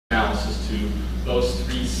those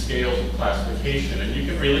three scales of classification. And you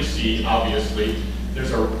can really see, obviously,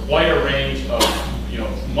 there's a wider range of,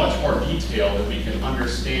 much more detail that we can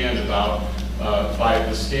understand about by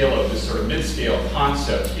the scale of this sort of mid-scale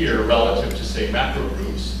concept here relative to, say, macro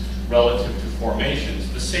groups, relative to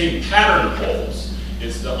formations. The same pattern holds.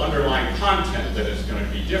 It's the underlying content that is going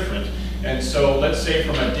to be different. And so let's say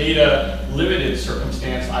from a data limited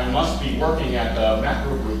circumstance, I must be working at the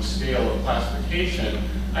macro group scale of classification.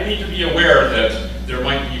 I need to be aware that there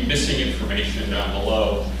might be missing information down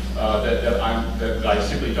below that I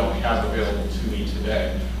simply don't have available to me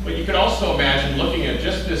today. But you could also imagine looking at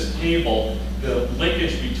just this table, the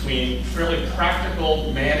linkage between fairly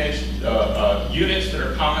practical managed units that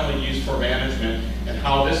are commonly used for management and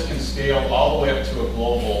how this can scale all the way up to a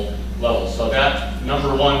global level. So that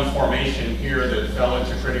 #1 formation here that fell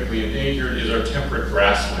into critically endangered is our temperate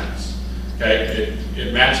grasslands. Okay,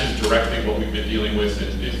 it matches directly what we've been dealing with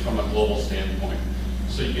from a global standpoint.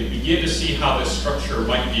 So you can begin to see how this structure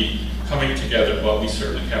might be coming together, but we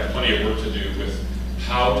certainly have plenty of work to do with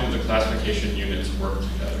how do the classification units work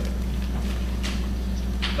together.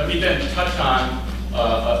 Let me then touch on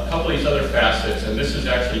a couple of these other facets, and this is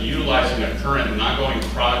actually utilizing a current and ongoing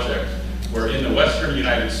project where in the Western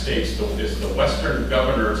United States, it's the Western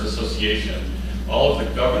Governors Association. All of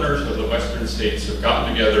the governors of the Western states have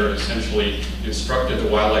gotten together and essentially instructed the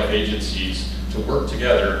wildlife agencies to work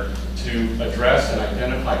together to address and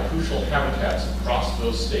identify crucial habitats across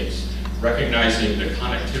those states, recognizing the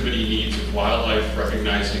connectivity needs of wildlife,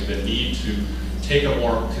 recognizing the need to take a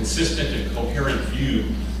more consistent and coherent view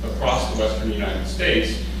across the Western United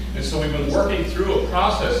States. And so we've been working through a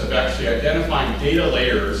process of actually identifying data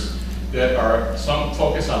layers that are some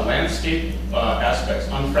focus on landscape aspects,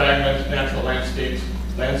 unfragmented natural landscape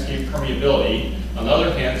permeability. On the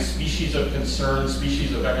other hand, species of concern,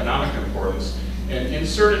 species of economic importance. And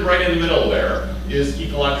inserted right in the middle there is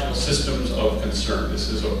ecological systems of concern. This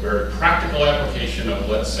is a very practical application of,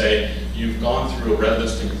 let's say, you've gone through a red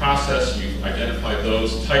listing process, you've identified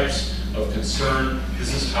those types of concern.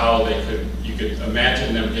 This is how you could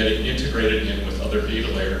imagine them getting integrated in with other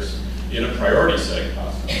data layers in a priority setting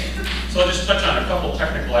process. So I'll just touch on a couple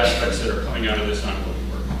technical aspects that are coming out of this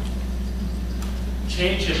ongoing work.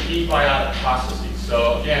 Change in ebiotic processes.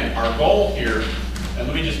 So again, our goal here, and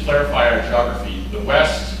let me just clarify our geography. The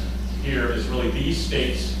west here is really these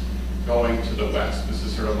states going to the west. This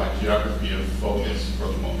is sort of my geography of focus for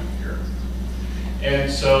the moment here.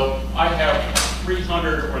 And so I have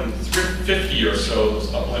 350 or so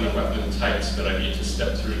upland and wetland types that I need to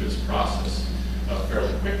step through this process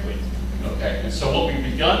fairly quickly. Okay, and so what we've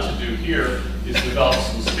begun to do here is develop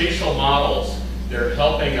some spatial models that are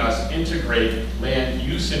helping us integrate land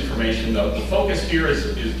use information. The focus here is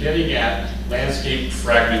getting at landscape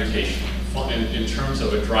fragmentation in terms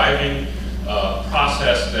of a driving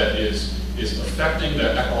process that is affecting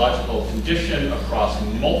the ecological condition across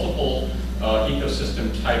multiple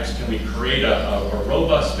ecosystem types. Can we create a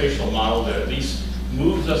robust spatial model that at least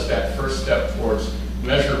moves us that first step towards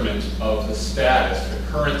measurement of the status,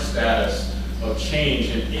 the current status of change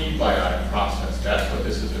in any biotic process? That's what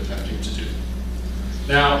this is attempting to do.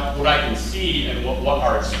 Now, what I can see and what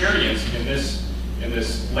our experience in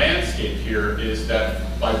this landscape here is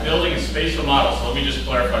that by building a spatial model, so let me just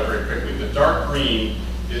clarify very quickly, the dark green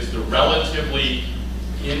is the relatively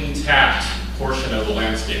intact portion of the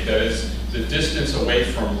landscape. That is, the distance away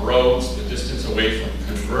from roads, the distance away from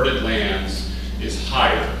converted lands is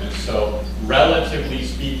higher. And so, relatively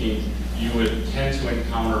speaking, you would tend to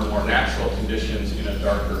encounter more natural conditions in a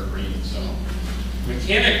darker green zone.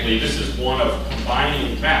 Mechanically, this is one of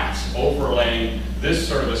combining maps, overlaying this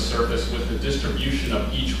sort of a surface with the distribution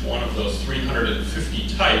of each one of those 350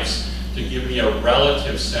 types to give me a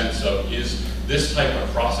relative sense of, is this type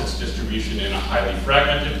across its distribution in a highly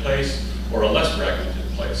fragmented place or a less fragmented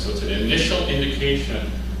place? So it's an initial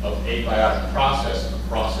indication of abiotic process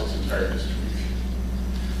across its entire distribution.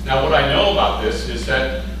 Now, what I know about this is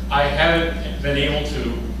that I haven't been able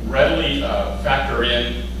to readily factor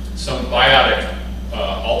in some biotic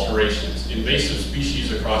alterations. Invasive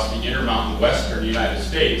species across the Intermountain Western United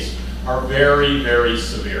States are very, very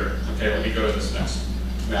severe. Okay, let me go to this next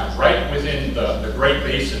map. Right within the Great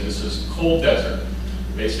Basin, this is cold desert,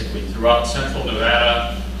 basically throughout central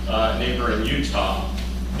Nevada, neighboring Utah.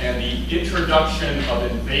 And the introduction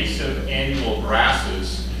of invasive annual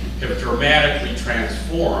grasses have dramatically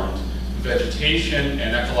transformed vegetation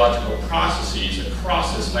and ecological processes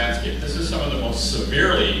across this landscape. This is some of the most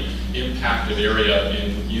severely impacted area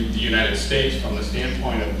in the United States from the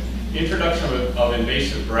standpoint of introduction of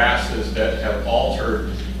invasive grasses that have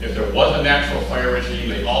altered If there was a natural fire regime,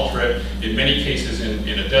 they alter it. In many cases,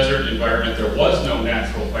 in a desert environment, there was no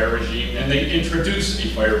natural fire regime, and they introduce a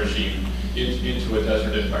fire regime into a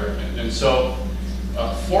desert environment. And so,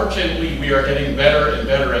 fortunately, we are getting better and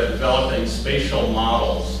better at developing spatial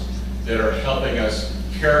models that are helping us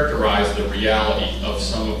characterize the reality of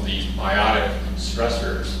some of these biotic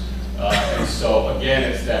stressors. And so again,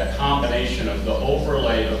 it's that combination of the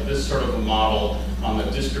overlay of this sort of a model on the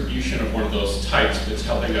distribution of one of those types that's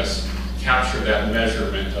helping us capture that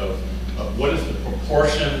measurement of what is the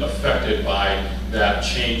proportion affected by that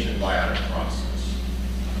change in biotic process.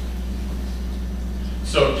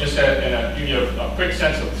 So just to give you a quick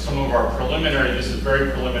sense of some of our preliminary, this is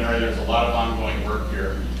very preliminary, there's a lot of ongoing work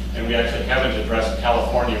here. And we actually haven't addressed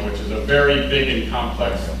California, which is a very big and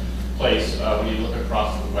complex place when you look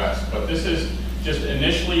across the West. But this is just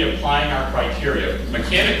initially applying our criteria.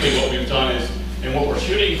 Mechanically, what we've done is, and what we're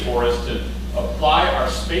shooting for is to apply our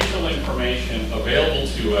spatial information available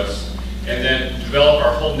to us and then develop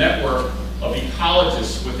our whole network of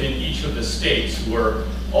ecologists within each of the states who are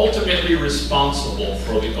ultimately responsible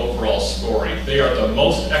for the overall scoring. They are the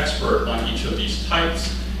most expert on each of these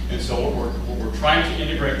types. And so what we're trying to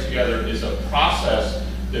integrate together is a process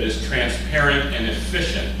that is transparent and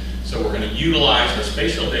efficient. So we're going to utilize our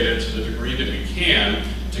spatial data to the degree that we can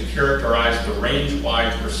to characterize the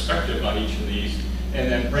range-wide perspective on each of these, and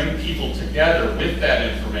then bring people together with that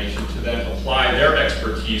information to then apply their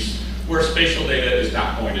expertise where spatial data is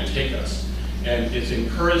not going to take us. And it's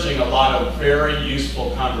encouraging a lot of very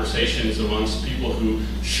useful conversations amongst people who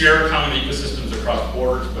share common ecosystems across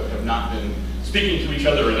borders but have not been speaking to each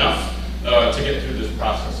other enough to get through this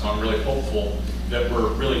process. So I'm really hopeful that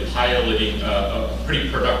we're really piloting a pretty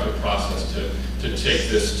productive process to take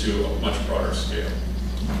this to a much broader scale.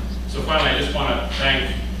 So finally, I just want to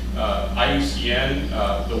thank IUCN.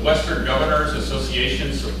 The Western Governors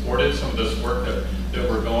Association supported some of this work that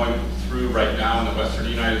we're going through right now in the Western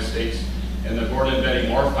United States. And the Gordon Betty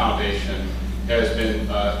Moore Foundation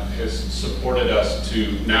has supported us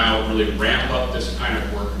to now really ramp up this kind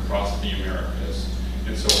of work across the Americas.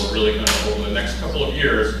 And so we're really going to, over the next couple of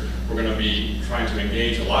years, we're going to be trying to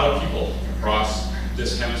engage a lot of people across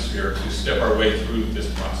this hemisphere to step our way through this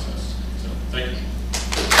process. So, thank you.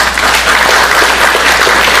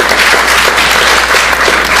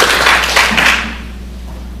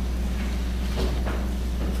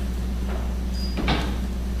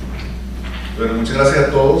 Bueno, muchas gracias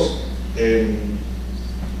a todos.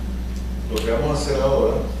 Lo que vamos a hacer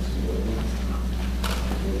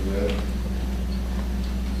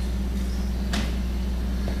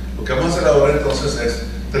ahora, entonces es,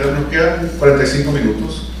 nos quedan 45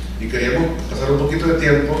 minutos y queríamos pasar un poquito de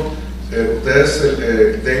tiempo.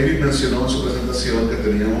 David mencionó en su presentación que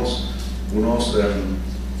teníamos unos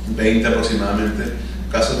 20 aproximadamente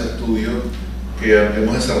casos de estudio que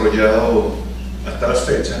hemos desarrollado hasta la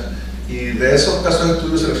fecha. Y de esos casos de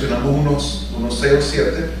estudio seleccionamos unos 6 o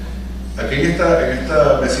 7. Aquí en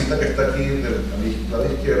esta mesita que está aquí, a mi lado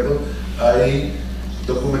izquierdo, hay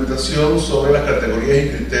documentación sobre las categorías y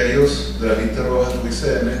criterios de la lista roja del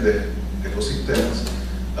IUCN de ecosistemas.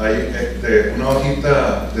 Hay una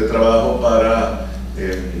hojita de trabajo para,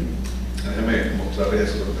 déjenme mostrarles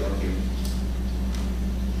eso que tengo aquí.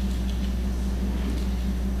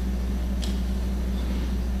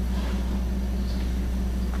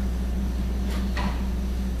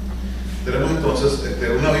 Tenemos entonces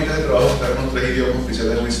una hojita de trabajo que está en los 3 idiomas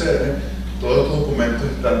oficiales del IUCN. Todos estos documentos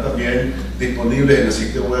están también disponibles en el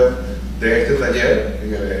sitio web de este taller,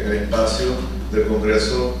 en el espacio del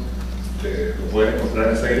Congreso. Lo pueden encontrar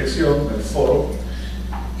en esa dirección, en el foro.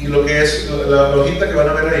 Y lo que es la hojita que van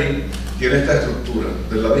a ver ahí tiene esta estructura.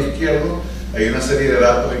 Del lado izquierdo hay una serie de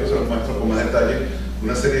datos, ahí que se los muestro con más detalle,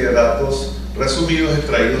 una serie de datos resumidos,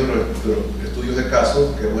 extraídos de los estudios de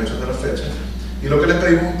casos que hemos hecho hasta la fecha. Y lo que les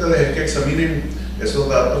pedimos a ustedes es que examinen esos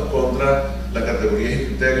datos contra las categorías y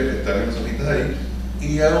criterios que están en las hojitas ahí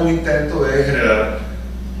y hagan un intento de generar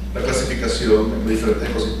la clasificación de diferentes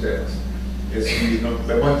ecosistemas. Si nos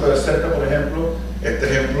vemos esto de cerca, por ejemplo, este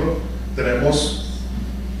ejemplo, tenemos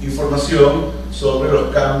información sobre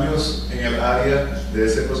los cambios en el área de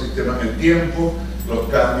ese ecosistema en el tiempo, los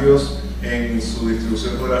cambios en su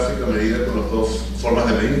distribución geográfica medida con las dos formas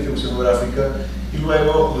de medir distribución geográfica y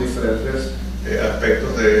luego los diferentes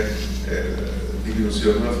aspectos de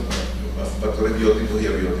disminución de los factores bióticos y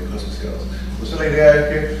abióticos asociados. Entonces la idea es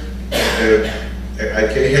que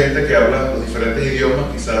aquí hay gente que habla los diferentes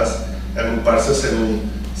idiomas, quizás agruparse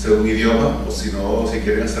según idioma, o si no, si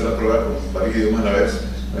quieren hacer la prueba con varios idiomas a la vez,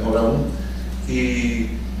 mejor aún. Y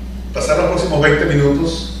pasar los próximos 20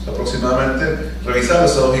 minutos aproximadamente revisando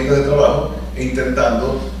esas hojitas de trabajo e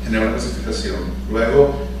intentando generar una clasificación.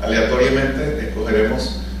 Luego, aleatoriamente,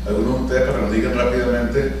 escogeremos algunos de ustedes para que nos digan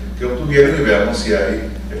rápidamente qué obtuvieron y veamos si hay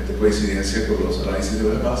coincidencia con los análisis de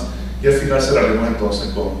los demás. Y al final cerraremos entonces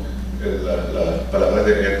con las palabras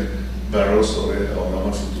de Ed Barrow sobre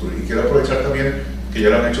Ahondamos al Futuro. Y quiero aprovechar también que ya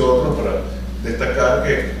lo han hecho otros para destacar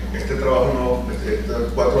que este trabajo,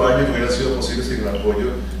 estos 4 años no hubieran sido posibles sin el apoyo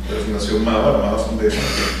de la Fundación MAVA, la MAVA Foundation,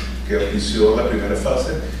 que auspició la primera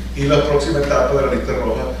fase, y la próxima etapa de la lista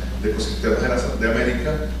roja de ecosistemas de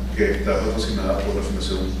América, que está patrocinada por la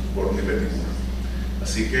Fundación por 2021.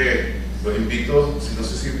 Así que los invito, no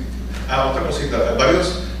sé si... otra cosita,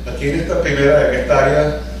 varios aquí en esta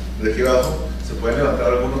área de aquí abajo, se pueden levantar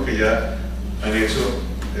algunos que ya han hecho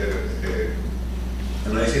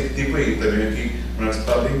análisis de este tipo, y también aquí Ronald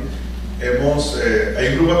Spalding. Hay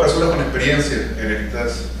un grupo de personas con experiencia en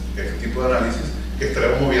este tipo de análisis que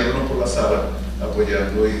estaremos moviéndonos por la sala,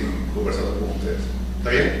 apoyando y conversando con ustedes. ¿Está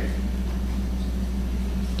bien?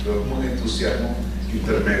 Pero como un entusiasmo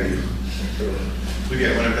intermedio. Pero, muy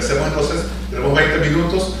bien, bueno, empecemos entonces. Tenemos 20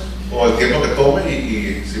 minutos o el tiempo que tome,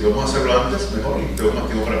 y si podemos hacerlo antes, mejor, y tenemos más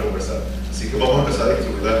tiempo para conversar. Así que vamos a empezar a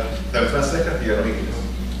distribuirla en francés, castellano y inglés.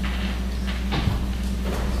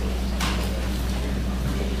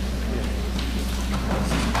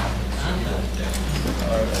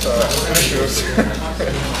 Issues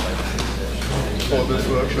for this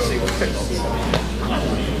workshop.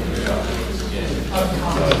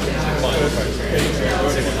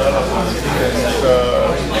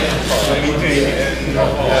 The meeting in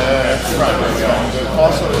France,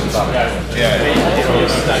 also our discussion,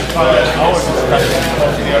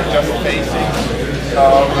 we are just facing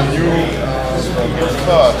the new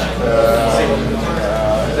third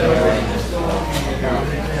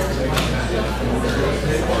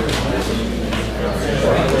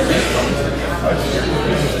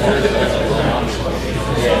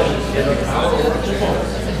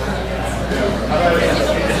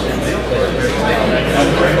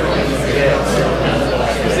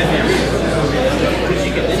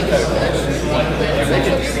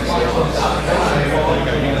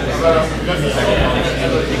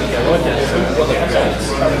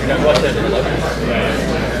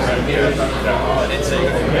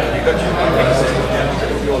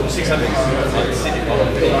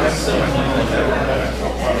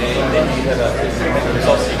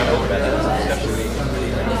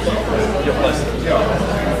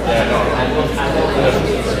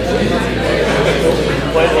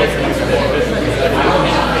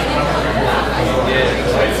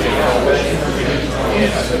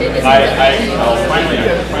I'll finally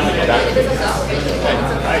get back to you.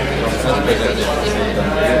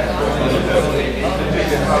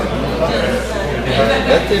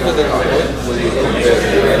 That table that will you compare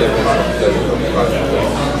the relevance of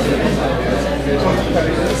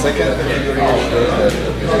the second category shows that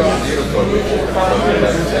zero correlation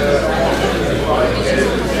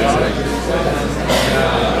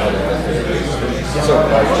so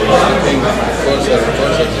by changing concept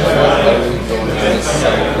is what I will do is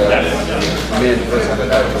the main person that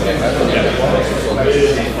actually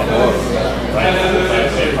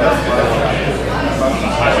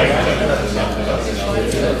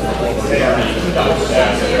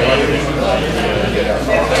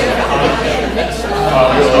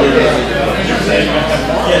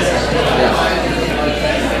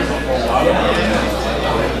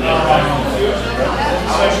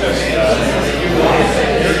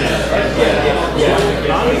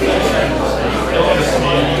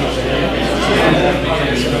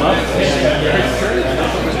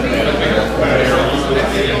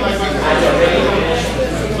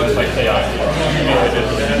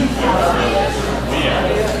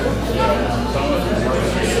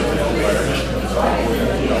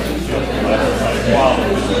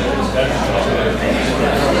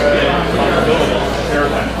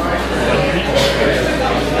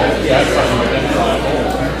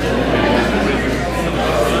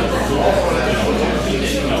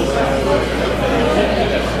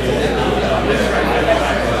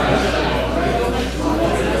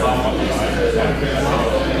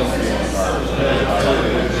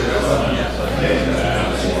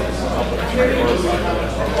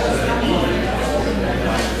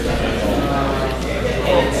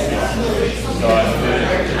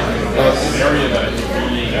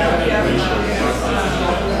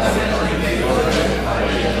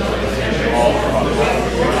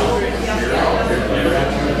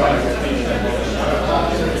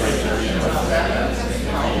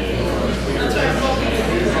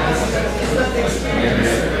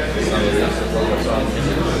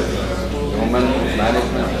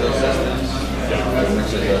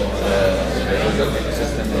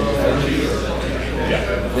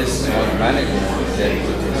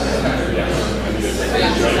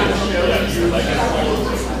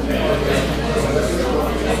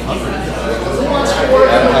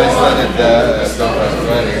I studied doctoral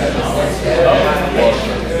training at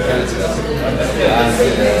Kansas, and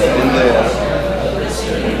in there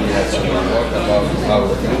we actually talked about how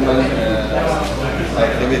human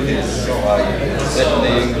activities like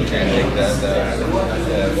settling, changing the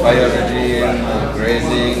fire regime,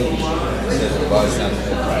 grazing, and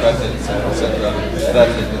cuttings, etc., that led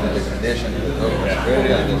to the degradation of the local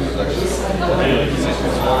area and the production of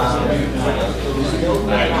systems.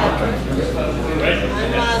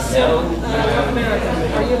 North America.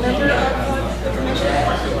 Are you a member of information?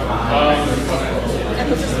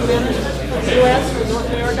 Emphasis in management for the U.S. or North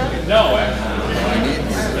America? No, actually.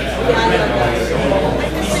 Yeah, I know that.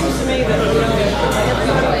 It just seems to me that, you know,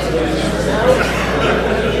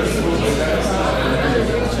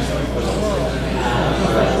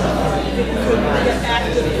 could get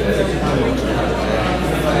active in the region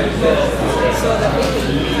so that we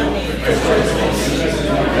can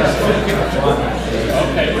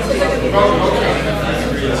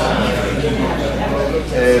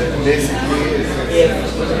Basically,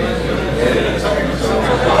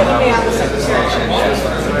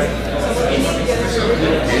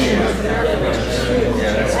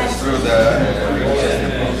 through the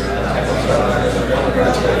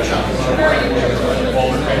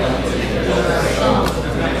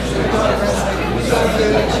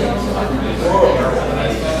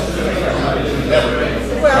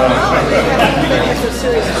well, no, they have some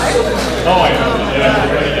serious problems. Oh, I know.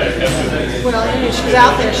 Yeah. Well, anyway, she's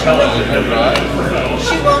out there. She won't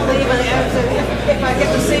leave. And if I get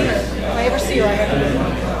to see her, if I ever see her, I have to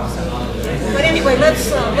leave. But anyway, let's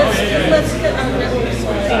get our network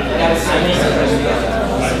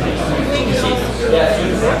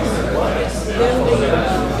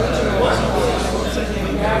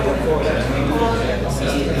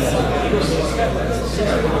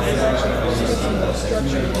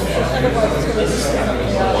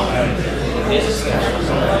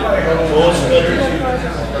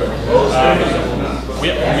We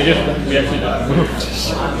actually just moved.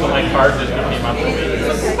 My card just came up with me.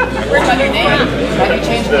 Where'd you move from? Have you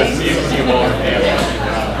changed The names? CSU on campus.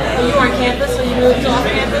 Are you on campus? So you moved off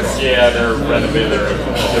campus? Yeah, they're renovating.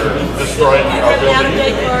 They're destroying You our have an building.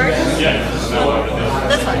 out-of-date card? Yeah, no,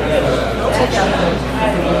 That's fine. I'll take that.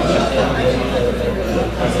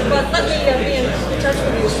 But let me be in touch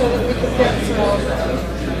with you so that we can get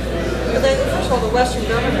first of all, the Western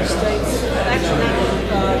government states, actually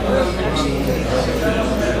that group, actually,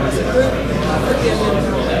 as a group, could be a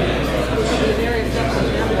very effective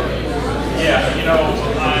network. yeah, you know,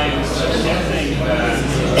 I'm guessing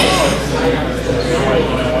that.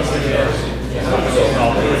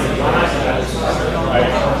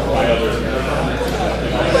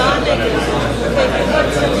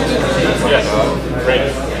 Yes, great.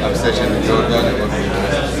 I'm stationed in Jordan, I work in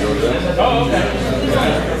Jordan. Oh, okay.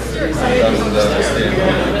 I'm the state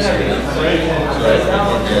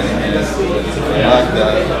I like the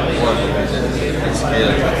work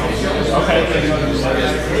scale. Okay.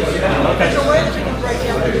 There's a way that you can break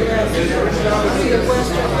down the U.S. The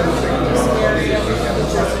Western area,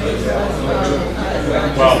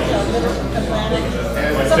 Well, Atlantic,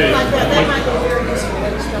 something like that. That might be very useful.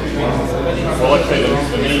 well, let's say that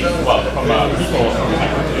to me, well, from people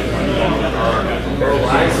perspective, and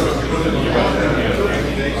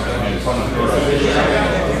from the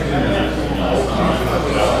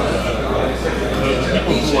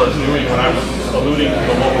people who are doing, when I was alluding to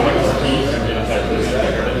the local expertise and being effective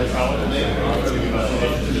in college,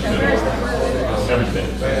 everything.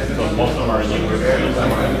 So most of them are in universities.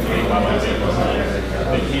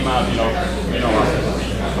 They came out, you know, coming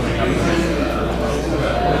out of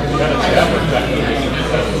you got to chat with them.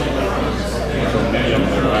 So many of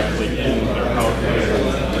them are actually in their house.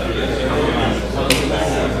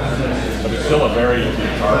 But it's still a very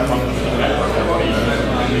bizarre functioning network.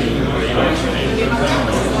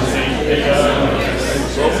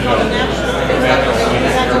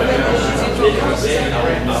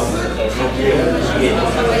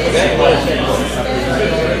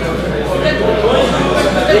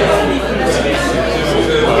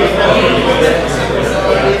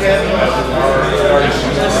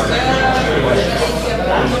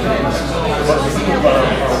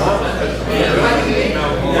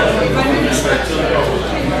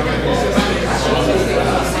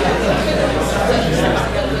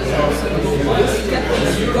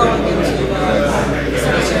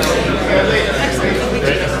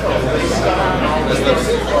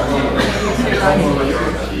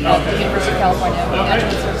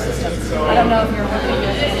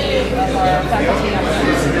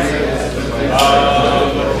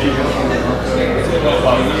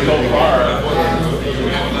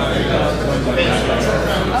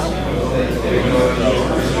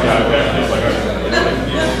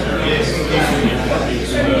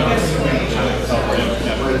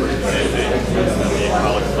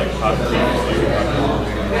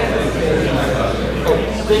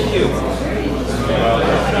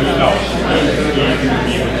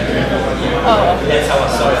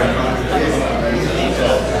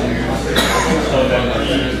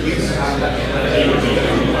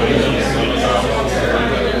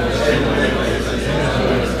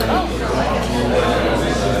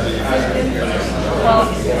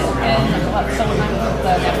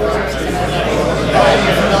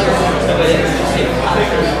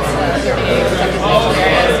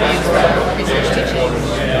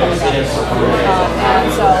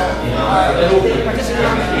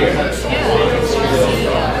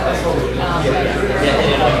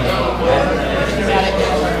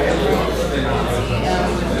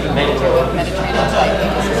 type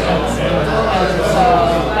things.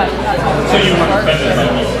 So you weren't offended by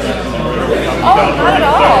me? Oh, not at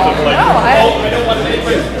all. No, I don't want to.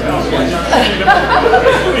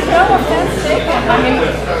 No offense taken. I mean,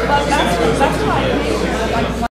 but that's